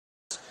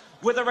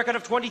with a record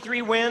of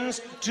 23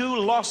 wins, 2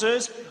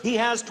 losses. He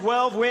has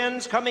 12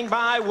 wins coming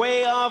by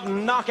way of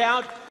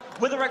knockout.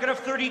 With a record of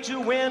 32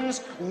 wins,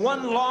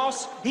 1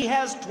 loss. He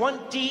has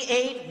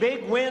 28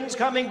 big wins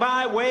coming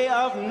by way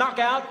of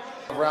knockout.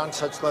 Round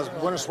such gloves.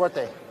 Buena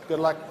suerte. Good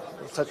luck.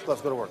 Such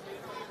gloves go to work.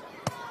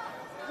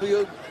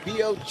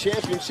 BO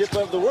Championship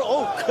of the World.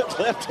 Oh, good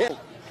left hand.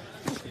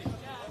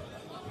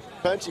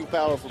 Punching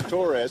power from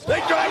Torres.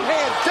 Big right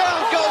hand.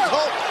 Down goes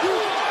Holt.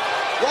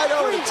 Right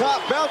over the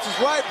top. Bounces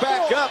right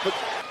back up.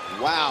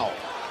 Wow.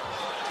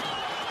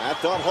 I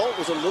thought Holt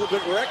was a little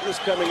bit reckless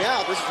coming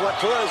out. This is what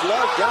Torres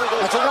loves. Down goes.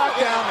 That's a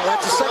knockdown.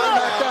 That's the second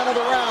knockdown of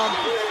the round.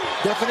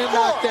 Definite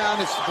knockdown.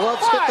 His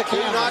gloves hit the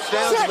canvas. 2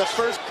 knockdowns in the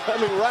first,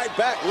 coming right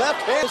back.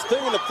 Left hand thing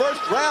in the first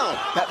round.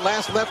 That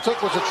last left hook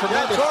was a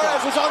tremendous. Now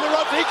Torres is on the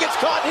rope. He gets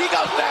caught. He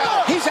goes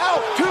down. He's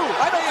out too.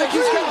 I don't think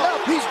he's getting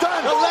up. He's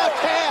done. The left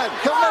hand.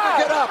 He'll never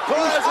get up.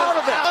 Torres He's out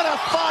of it. Out of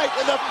fight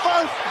in the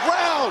first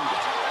round.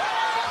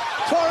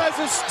 Torres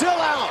is still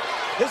out.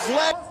 His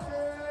leg.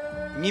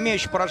 Не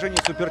имеющий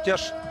поражения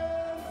супертяж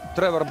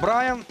Тревор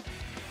Брайан,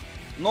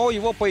 но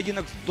его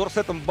поединок с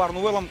Дорсетом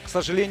Барнуэллом, к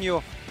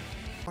сожалению...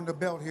 On the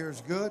belt here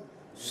is good.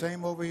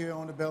 Same over here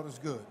on the belt is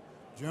good.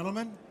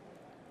 Gentlemen,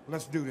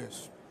 let's do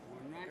this.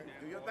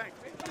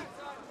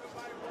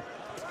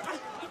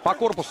 По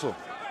корпусу.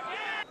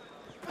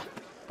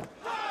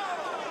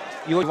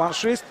 Его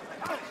реваншист.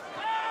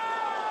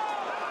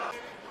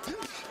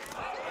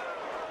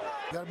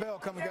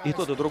 И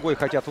тот, и другой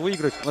хотят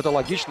выиграть. Это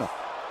логично.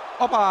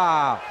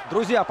 Опа!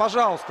 Друзья,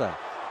 пожалуйста.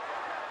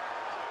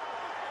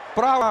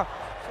 Право.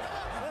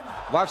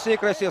 Во всей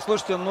красе.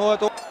 Слушайте, ну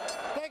это...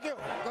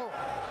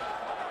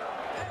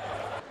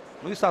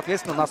 Ну и,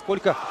 соответственно,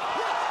 насколько...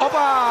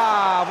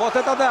 Опа! Вот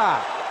это да!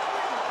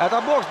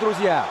 Это бокс,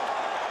 друзья.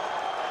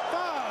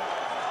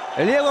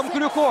 Левым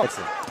крюком.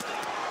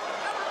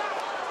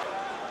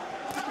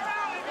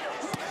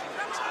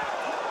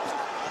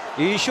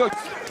 И еще...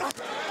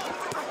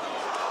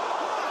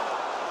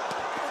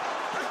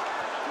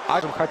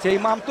 Хотя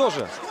имам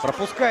тоже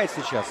пропускает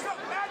сейчас.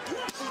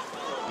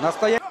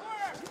 Настоящий.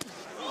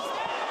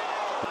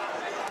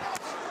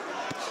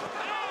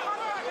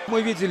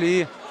 Мы видели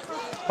и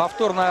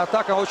повторная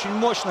атака очень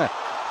мощная.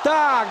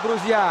 Так,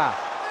 друзья.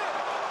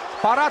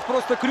 Парад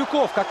просто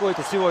крюков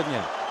какой-то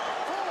сегодня.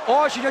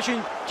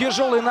 Очень-очень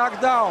тяжелый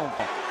нокдаун.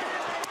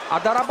 А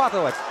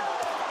дорабатывать.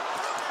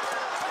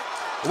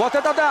 Вот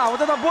это да, вот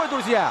это бой,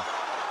 друзья.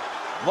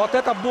 Вот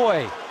это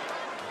бой.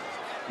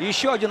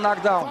 Еще один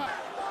нокдаун.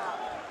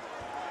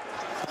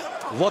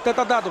 Вот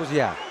это да,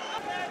 друзья.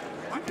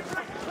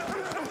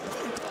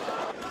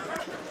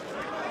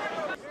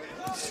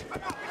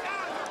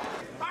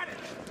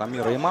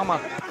 Амир и мама.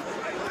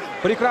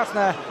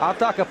 Прекрасная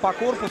атака по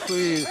корпусу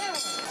и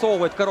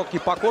совывает короткий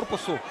по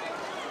корпусу.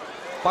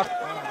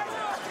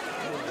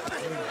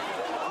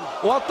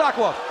 Вот так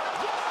вот.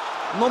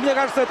 Но мне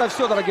кажется, это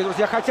все, дорогие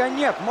друзья. Хотя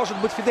нет, может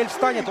быть, Фидель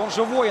встанет. Он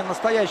же воин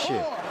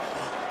настоящий.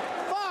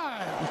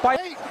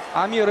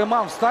 Амир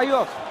Имам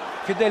встает.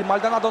 Фидель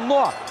Мальдонадо,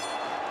 но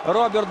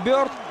Роберт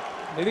Бёрд,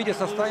 видя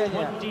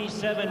состояние.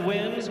 27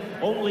 wins,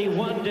 only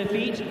 1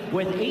 defeat,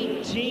 with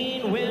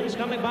 18 wins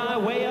coming by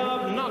way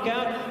of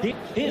knockout.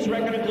 His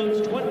record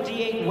includes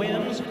 28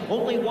 wins,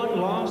 only 1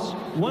 loss,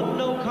 1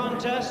 no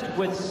contest,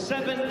 with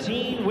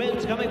 17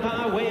 wins coming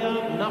by way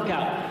of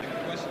knockout.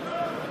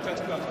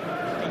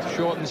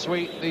 Short and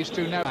sweet, these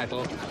two now.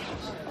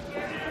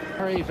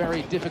 Very,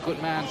 very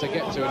difficult man to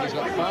get to, and he's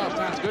got fast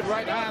hands, good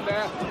right hand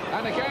there.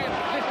 And again,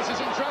 Nicholas is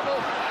in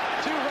trouble.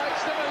 2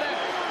 rights to the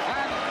left,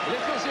 and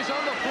Nicholas is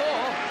on the floor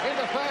in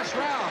the first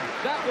round.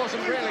 That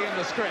wasn't really in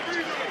the script.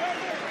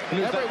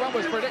 Everyone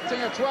was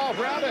predicting a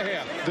 12-rounder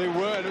here. They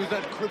were. It was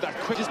that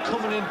quick, just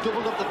coming in,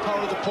 doubled up the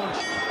power of the punch.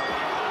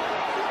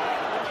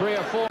 3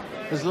 or 4.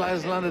 Has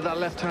landed that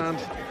left hand.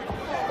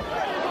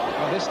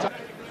 Well, this time,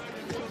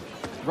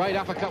 right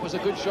uppercut was a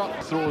good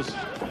shot. Throws.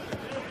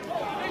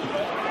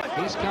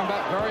 He's come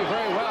back very,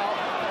 very well.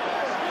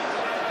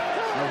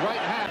 The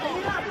right hand.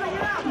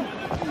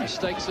 The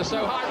stakes are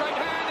so high. Right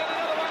hand and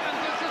another one, and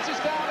distance is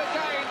down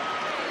again.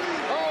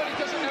 Oh, and he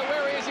doesn't know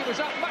where he is. He was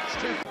up much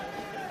too.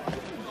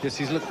 Yes,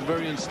 he's looked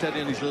very unsteady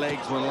on his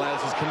legs when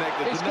Lyles is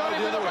connected. He's got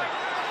him the other way.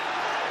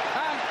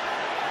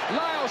 And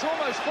Lyles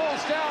almost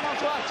falls down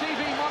onto our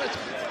TV monitor.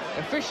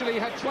 Officially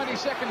had 20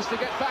 seconds to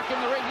get back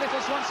in the ring.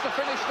 Littles wants to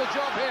finish the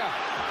job here.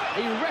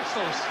 He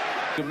wrestles.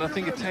 And I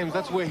think at times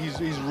that's where he's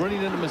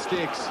running into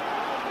mistakes.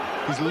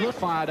 He's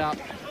fired up.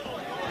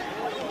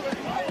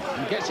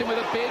 He gets him with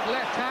a big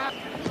left hand.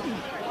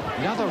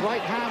 The other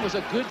right hand was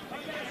a good...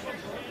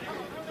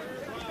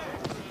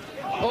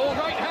 Oh,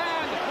 right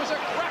hand was a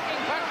cracking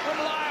punch from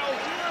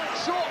Lyles.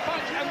 Short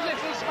punch, and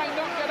Littles may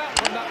not get up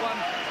from that one.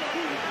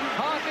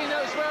 Hardly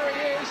knows where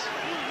he is.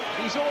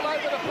 He's all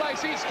over the place.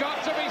 He's got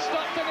to be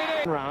stopped, and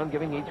it is. Round,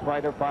 giving each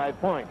fighter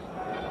 5 points.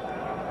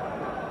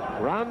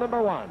 Round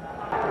number 1.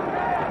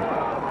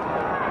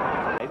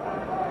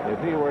 If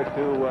he were to get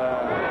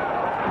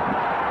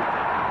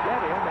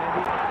him, and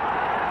he...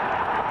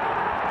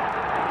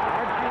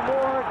 Archie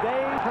Moore,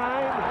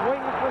 daytime,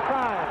 swings for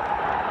 5.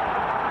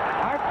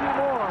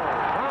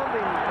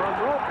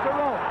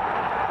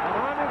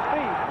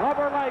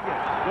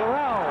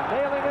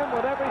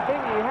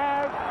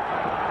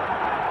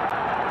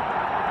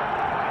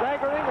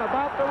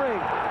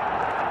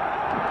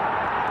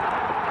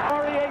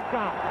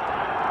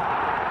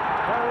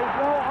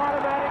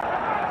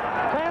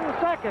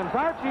 seconds.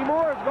 Archie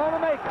Moore is going to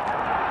make it.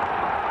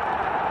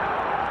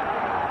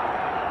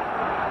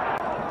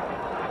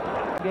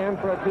 Again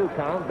for a 2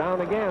 count,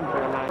 down again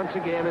for a 9. Once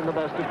again in the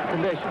best of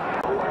condition.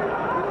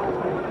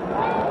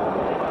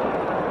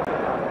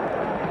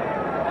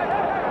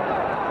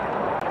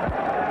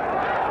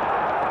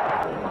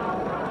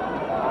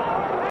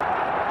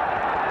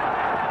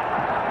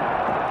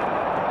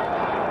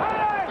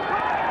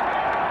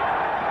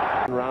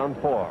 Round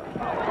 4.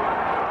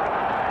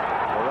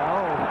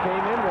 Burrell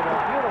came in with a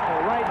beautiful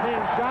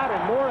right-hand shot,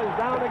 and Moore is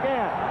down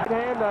again. Right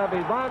hand of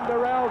Evander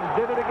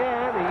did it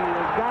again. He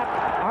has got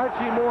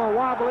Archie Moore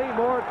wobbly.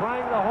 Moore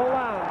trying to hold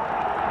on.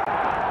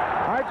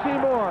 Archie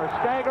Moore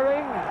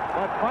staggering,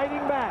 but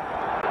fighting back.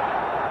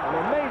 An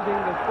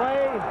amazing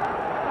display.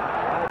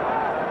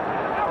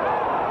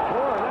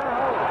 Moore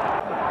now,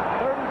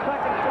 30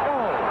 seconds to go.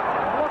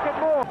 Look at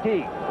Moore.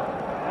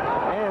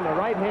 And a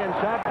right-hand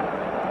shot.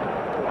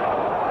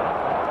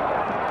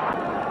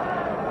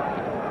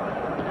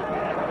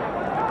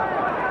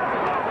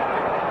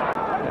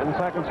 10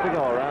 seconds to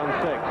go, round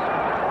 6.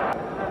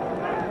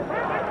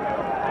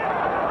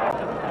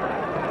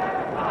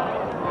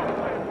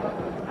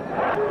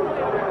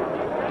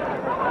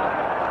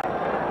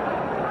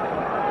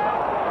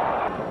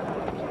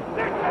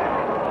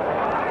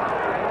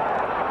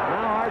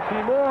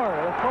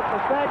 Put the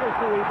staggers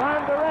to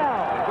Evander.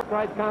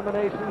 Right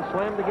combination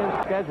slammed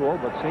against schedule,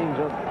 but seems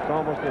it's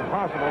almost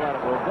impossible that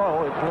it will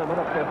go. Its limit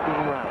of 15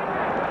 rounds.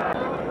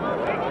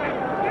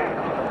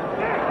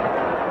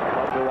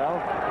 Durrell,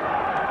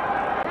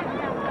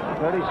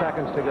 30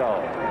 seconds to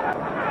go.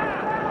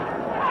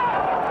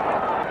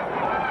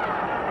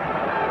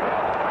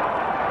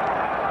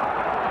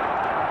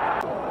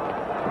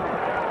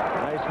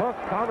 Nice hook,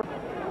 counter.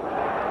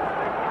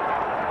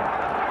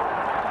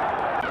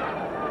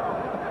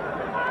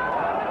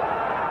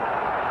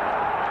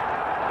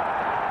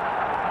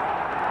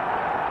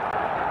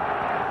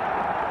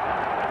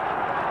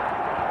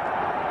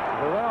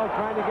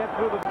 Trying to get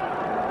through the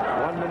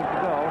 1 minute to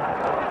go.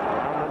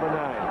 Round number 9.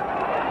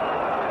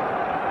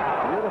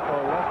 Beautiful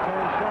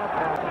left-hand shot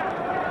back.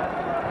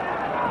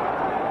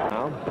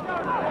 Now, and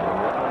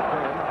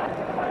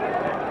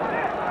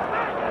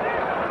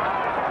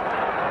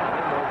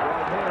those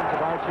right hands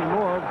of Archie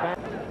Moore back.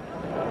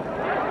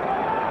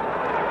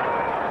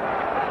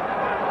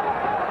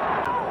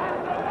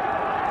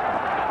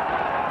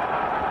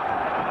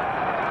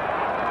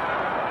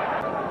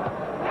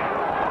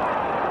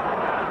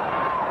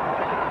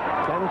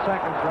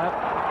 Seconds left.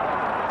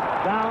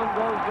 Down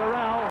goes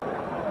Durrell.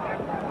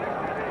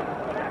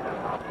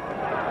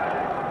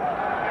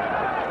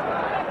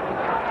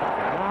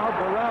 Now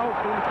Durrell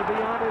seems to be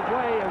on his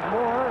way as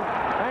Moore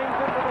hangs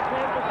into the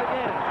canvas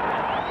again.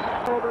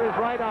 Over his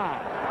right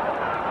eye.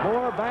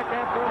 Moore back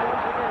after him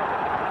once again.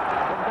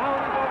 And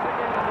down he goes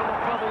again with a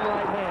clubbing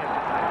right hand.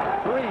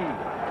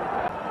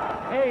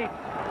 3,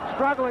 8,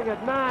 struggling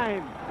at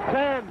 9,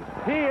 10.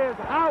 He is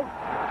out.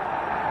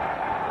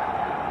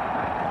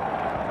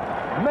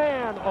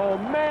 Man, oh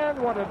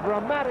man, what a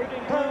dramatic...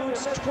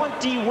 Includes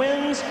 20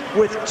 wins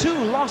with 2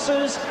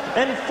 losses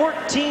and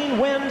 14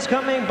 wins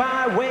coming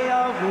by way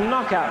of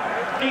knockout.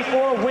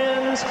 34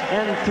 wins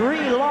and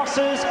 3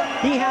 losses.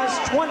 He has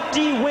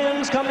 20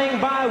 wins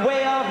coming by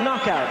way of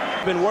knockout.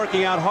 Been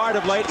working out hard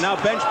of late. Now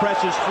bench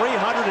presses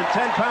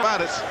 310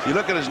 pounds. You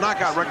look at his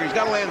knockout record, he's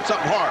got to land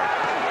something hard.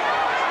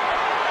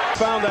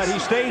 Found that he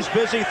stays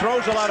busy,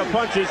 throws a lot of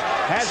punches,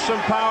 has some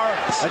power,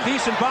 a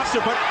decent boxer,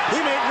 but he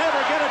may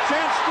never get a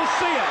chance to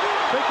see it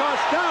because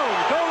down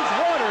goes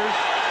Waters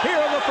here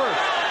in the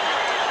first.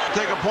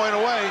 Take a point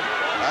away.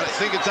 I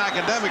think it's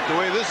academic the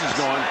way this is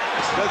going.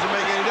 Doesn't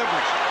make any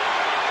difference.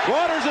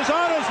 Waters is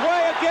on his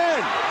way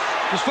again.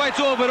 This fight's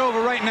all but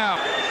over right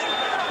now.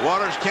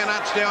 Waters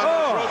cannot stay on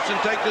those ropes and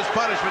take this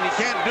punishment.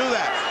 He can't do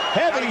that.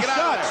 Heavy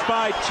shots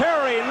by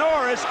Terry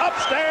Norris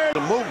upstairs.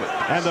 The movement.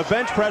 And the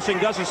bench pressing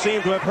doesn't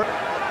seem to have hurt.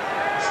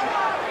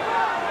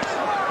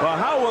 Well,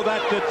 how will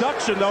that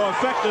deduction, though,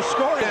 affect the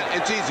scoring?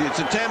 It's easy.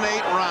 It's a 10-8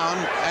 round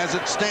as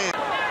it stands.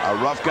 A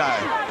rough guy.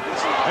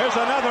 There's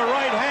another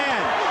right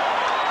hand.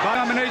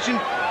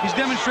 Combination. He's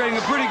demonstrating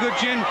a pretty good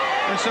chin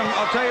and some,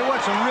 I'll tell you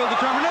what, some real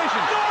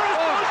determination.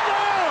 Norris goes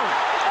down.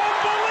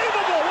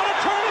 Unbelievable. What a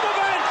turn of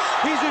events.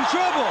 He's in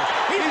trouble.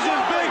 He's in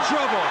big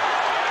trouble.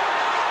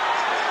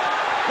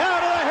 Now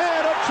to the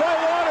head of Troy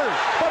Waters.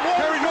 But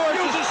Waters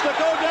refuses to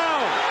go down.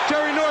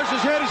 Terry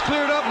Norris's head is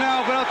cleared up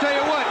now, but I'll tell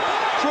you what,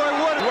 Troy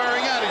Waters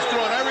Wearing out. He's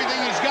throwing everything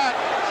he's got.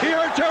 He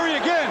hurt Terry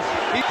again.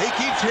 He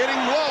keeps hitting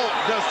low,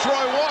 does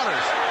Troy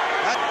Waters.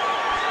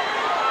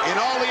 In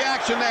all the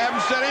action, they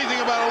haven't said anything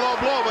about a low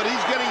blow, but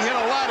he's getting hit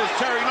a lot as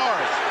Terry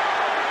Norris.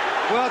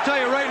 Well, I'll tell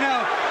you right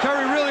now,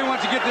 Terry really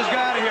wants to get this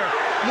guy out of here.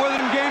 More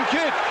than a game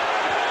kid.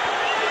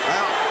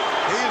 Well,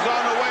 he's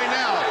on the way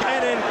now.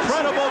 An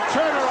incredible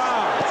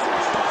turnaround.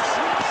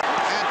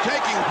 And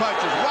taking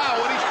punches.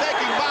 Wow, when he's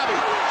taking Bobby,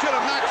 should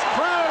have knocked.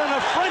 Crowd in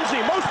a frenzy,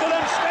 most of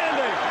them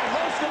standing,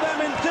 most of them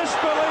in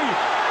disbelief.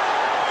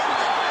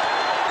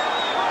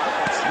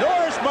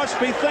 Norris must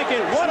be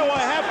thinking, what do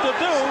I have to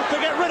do to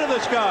get rid of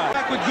this guy?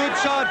 Back with good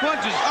solid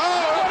punches.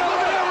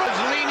 Oh, is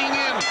leaning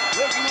in,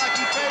 looking like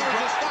he favors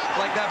a stop.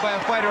 Like that by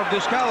a fighter of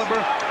this caliber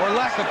or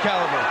lack of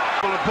caliber.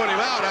 To put him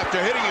out after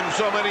hitting him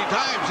so many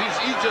times.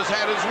 He's just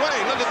had his way.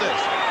 Look at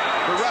this.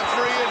 The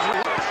referee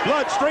is...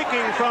 Blood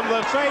streaking from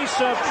the face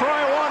of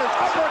Troy Waters.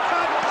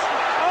 Uppercut.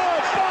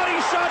 Oh, body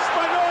shots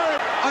by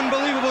Norris.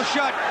 Unbelievable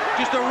shot.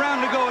 Just a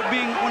round to go at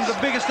being one of the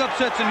biggest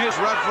upsets in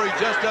history. Referee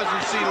just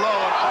doesn't see low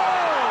at all.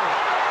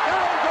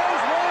 Down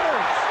goes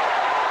Waters.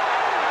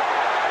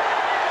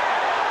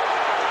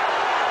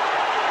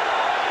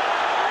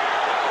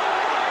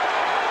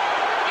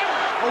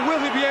 Or will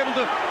he be able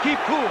to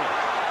keep cool?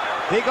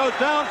 He goes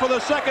down for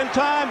the second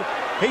time.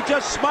 He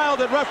just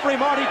smiled at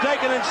referee Marty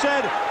Dakin and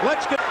said,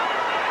 let's get...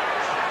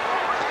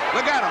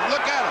 Look at him,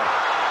 look at him.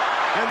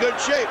 In good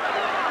shape.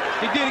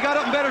 He did. He got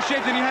up in better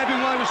shape than he had been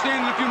while he was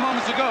standing a few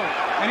moments ago.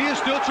 And he is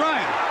still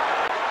trying.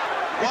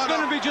 It's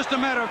going to be just a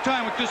matter of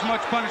time with this much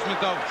punishment,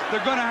 though.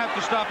 They're going to have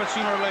to stop it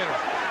sooner or later.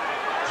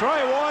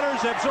 Troy Waters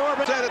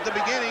absorbing. Said at the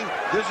beginning,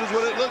 this is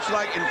what it looks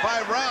like in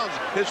 5 rounds.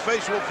 His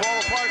face will fall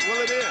apart.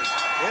 Well, it is.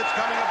 It's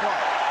coming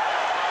apart.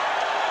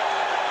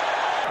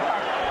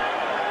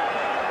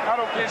 I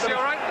don't think. Is he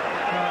all right?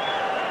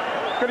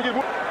 Gonna get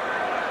money.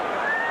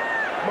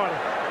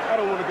 I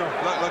don't want to go.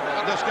 Look,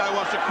 this guy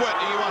wants to quit.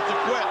 He wants to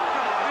quit.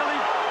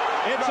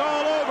 It's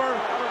all over.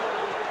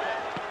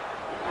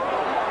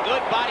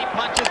 Good body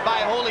punches by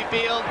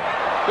Holyfield.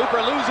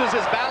 Cooper loses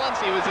his balance.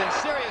 He was in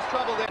serious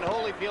trouble then.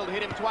 Holyfield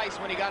hit him twice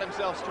when he got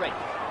himself straight.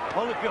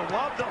 Holyfield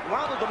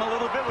wobbled him a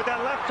little bit with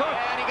that left hook.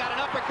 And he got an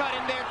uppercut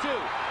in there too.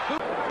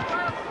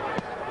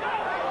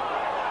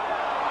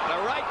 The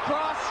right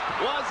cross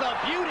was a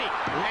beauty.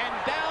 And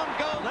down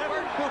goes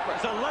Bert Cooper.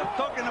 It's a left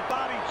hook in the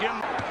body,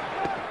 Jim.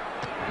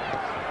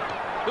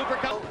 Cooper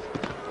comes.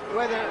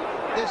 Whether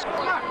this...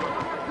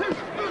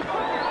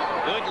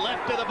 Good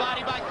left to the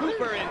body by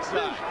Cooper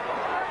inside.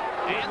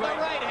 And the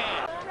right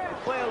hand.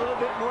 Play a little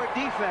bit more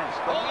defense.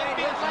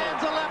 Holyfield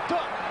lands a left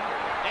hook.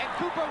 And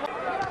Cooper...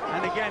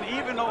 And again,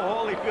 even though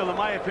Holyfield, in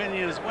my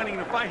opinion, is winning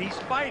the fight, he's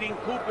fighting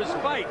Cooper's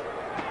fight.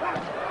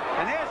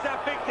 And there's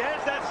that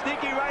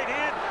sneaky right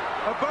hand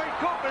of Bert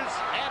Cooper's.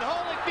 And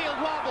Holyfield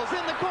wobbles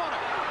in the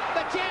corner.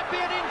 The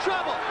champion in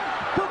trouble.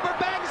 Cooper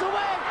bangs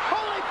away.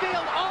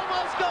 Holyfield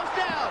almost goes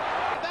down.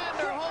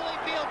 Evander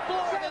Holyfield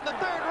floored in the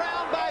 3rd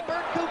round by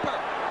Bert Cooper.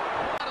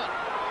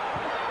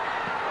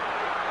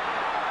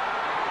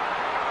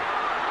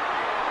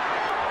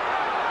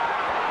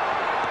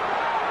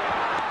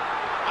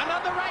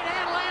 Another right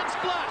hand lands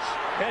flush.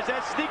 There's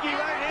that sneaky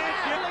right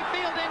hand.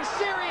 Holyfield in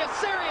serious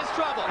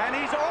trouble. And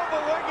he's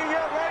overworking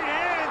that right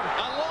hand.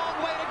 A long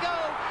way to go.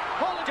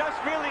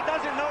 Just really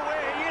doesn't know where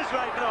he is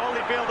right now.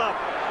 Holyfield up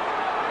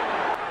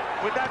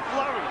with that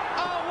flurry.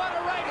 Oh, what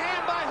a right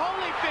hand by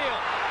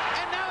Holyfield.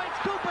 And now it's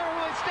Cooper who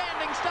is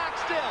standing stock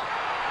still.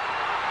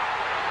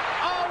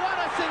 Oh, what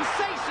a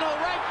sensational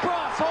right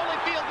cross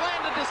Holyfield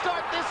landed to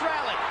start this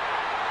rally.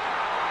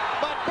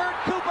 But Bert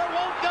Cooper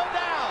won't go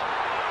down.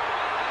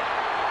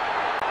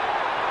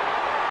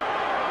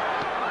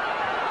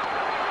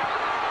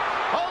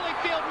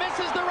 Holyfield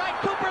misses the right,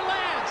 Cooper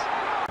lands.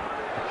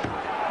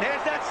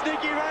 There's that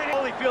sneaky right.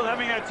 Holyfield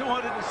having that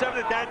 207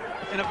 at that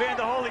in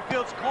Evander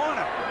Holyfield's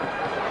corner.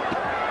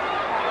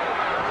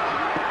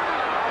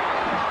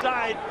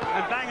 Side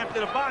and bang him to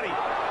the body.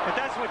 But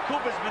that's what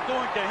Cooper's been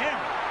doing to him.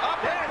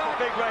 There's a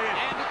big right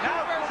hand. And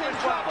Now Cooper's in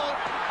trouble.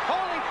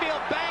 Holyfield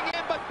banging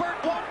him, but Bert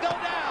won't go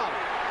down.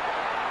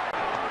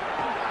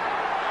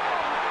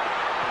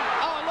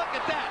 Oh, look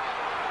at that.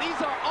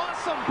 These are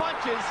awesome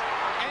punches,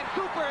 and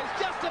Cooper has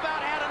just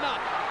about had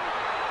enough.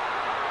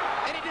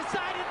 And he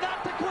decided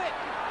not to quit.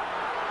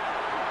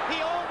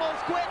 He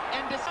almost quit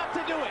and decided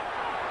to do it.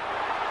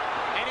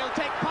 And he'll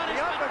take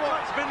punishment for it. The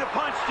uppercut's been the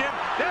punch, Jim.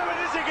 There it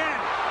is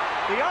again.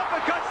 The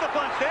uppercut's the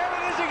punch. There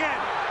it is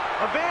again.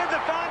 Evander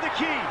found the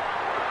key.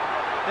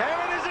 There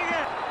it is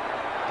again.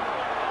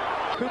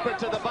 Cooper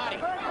to the body.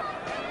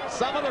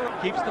 Some of the...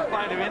 Keeps the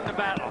fighter in the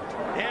battle.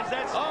 There's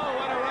that... Oh,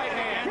 what a right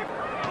hand.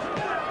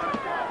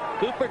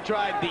 Cooper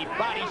tried the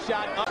body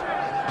shot up.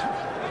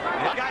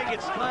 The guy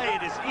gets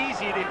slayed. It's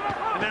easy to...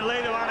 And then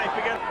later on, I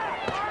forget...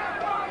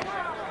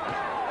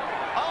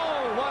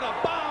 Oh, what a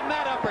bomb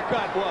that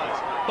uppercut was.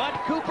 But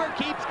Cooper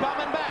keeps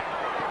coming back.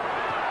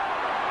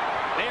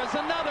 There's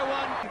another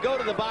one. Go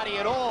to the body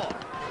at all.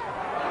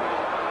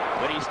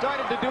 But he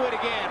started to do it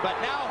again. But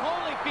now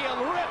Holyfield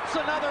rips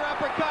another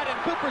uppercut, and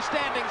Cooper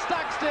standing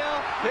stock still.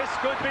 This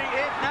could be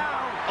it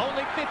now.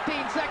 Only 15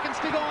 seconds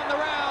to go in the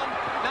round.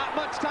 Not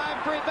much time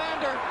for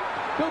Evander.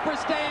 Cooper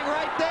staying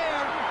right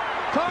there.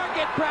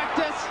 Target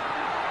practice.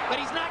 But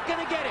he's not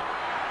going to get him.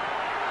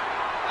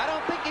 I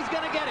don't think he's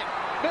going to get him.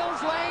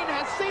 Mills Lane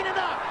has seen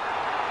enough.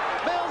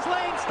 Mills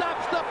Lane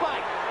stops the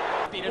fight.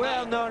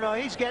 Well, no,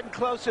 he's getting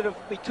closer to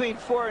between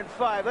 4 and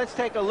 5. Let's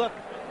take a look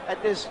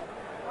at this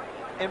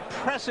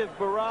impressive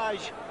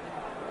barrage,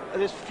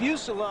 this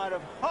fusillade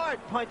of hard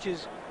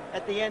punches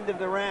at the end of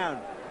the round.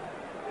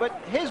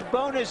 But his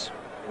bonus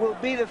will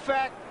be the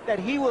fact that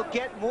he will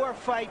get more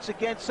fights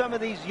against some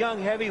of these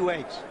young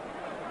heavyweights.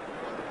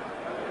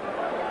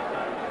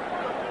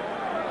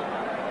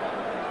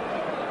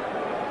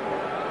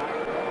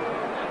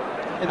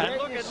 And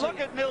look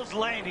at Mills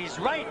Lane. He's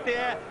right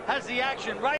there, has the action right